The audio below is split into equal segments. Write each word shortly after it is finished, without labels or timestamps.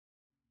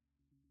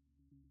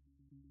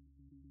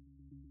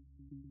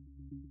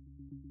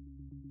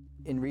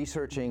In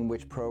researching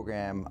which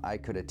program I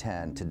could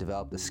attend to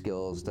develop the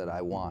skills that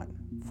I want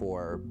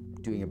for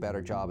doing a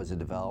better job as a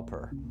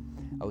developer,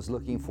 I was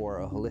looking for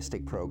a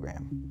holistic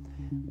program,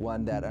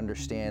 one that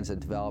understands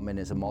that development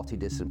is a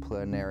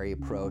multidisciplinary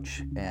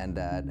approach and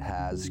that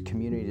has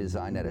community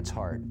design at its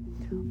heart.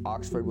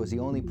 Oxford was the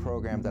only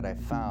program that I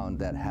found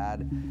that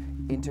had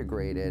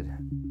integrated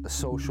the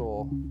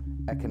social,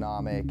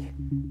 economic,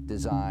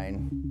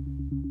 design,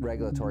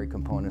 regulatory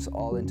components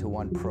all into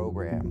one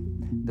program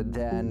that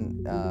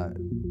then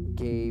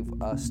gave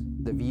us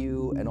the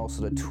view and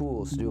also the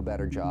tools to do a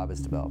better job as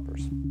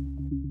developers.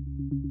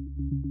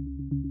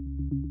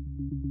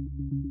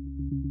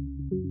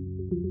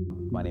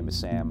 My name is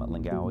Sam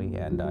Lingawi,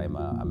 and I'm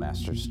a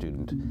master's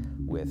student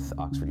with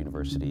Oxford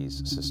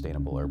University's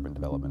Sustainable Urban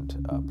Development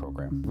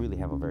program. We really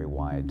have a very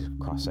wide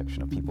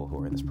cross-section of people who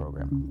are in this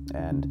program,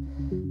 and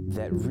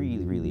that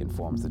really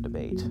informs the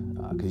debate,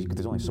 because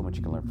there's only so much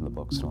you can learn from the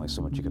books and only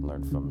so much you can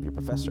learn from your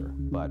professor.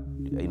 But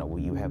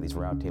you have these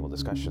roundtable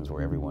discussions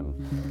where everyone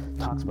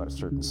talks about a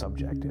certain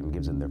subject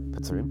and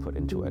puts their input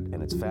into it,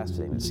 and it's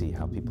fascinating to see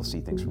how people see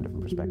things from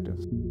different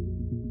perspectives.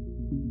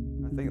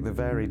 I think the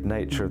varied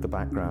nature of the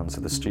backgrounds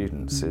of the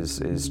students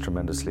is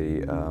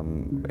tremendously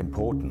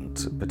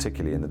important,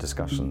 particularly in the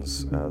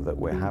discussions that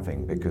we're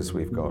having, because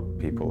we've got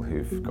people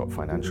who've got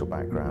financial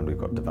background, we've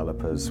got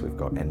developers, we've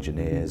got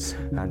engineers,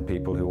 and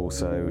people who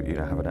also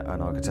have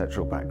an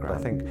architectural background.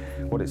 I think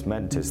what it's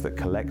meant is that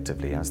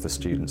collectively, as the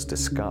students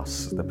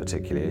discuss the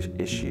particular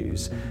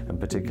issues, and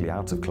particularly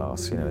out of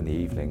class, in the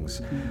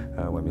evenings,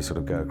 when we sort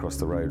of go across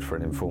the road for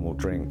an informal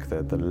drink,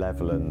 the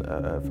level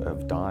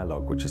of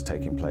dialogue which is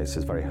taking place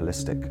is very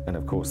holistic. And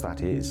of course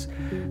that is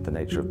the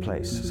nature of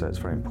place, so it's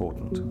very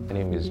important. My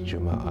name is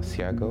JUMA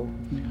ASSIAGO.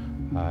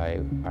 I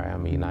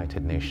am a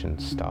United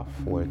Nations staff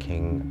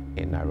working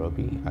in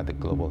Nairobi at the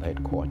global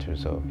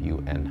headquarters of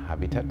UN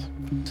Habitat.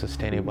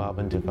 Sustainable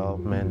urban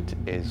development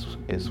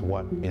is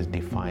what is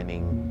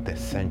defining the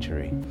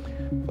century.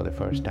 For the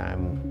first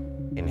time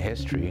in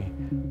history,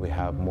 we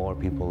have more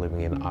people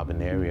living in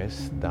urban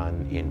areas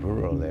than in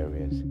rural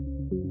areas.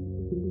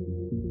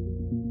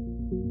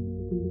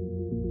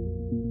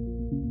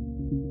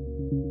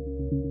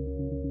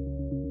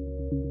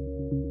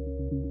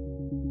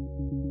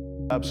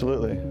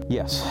 Absolutely.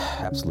 Yes,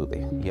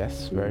 absolutely.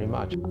 Yes, very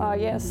much.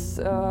 Yes,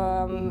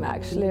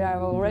 actually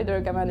I've already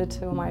recommended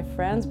to my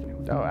friends.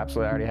 Oh,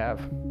 absolutely, I already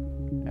have.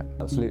 Yeah.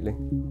 Absolutely.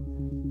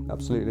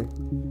 Absolutely.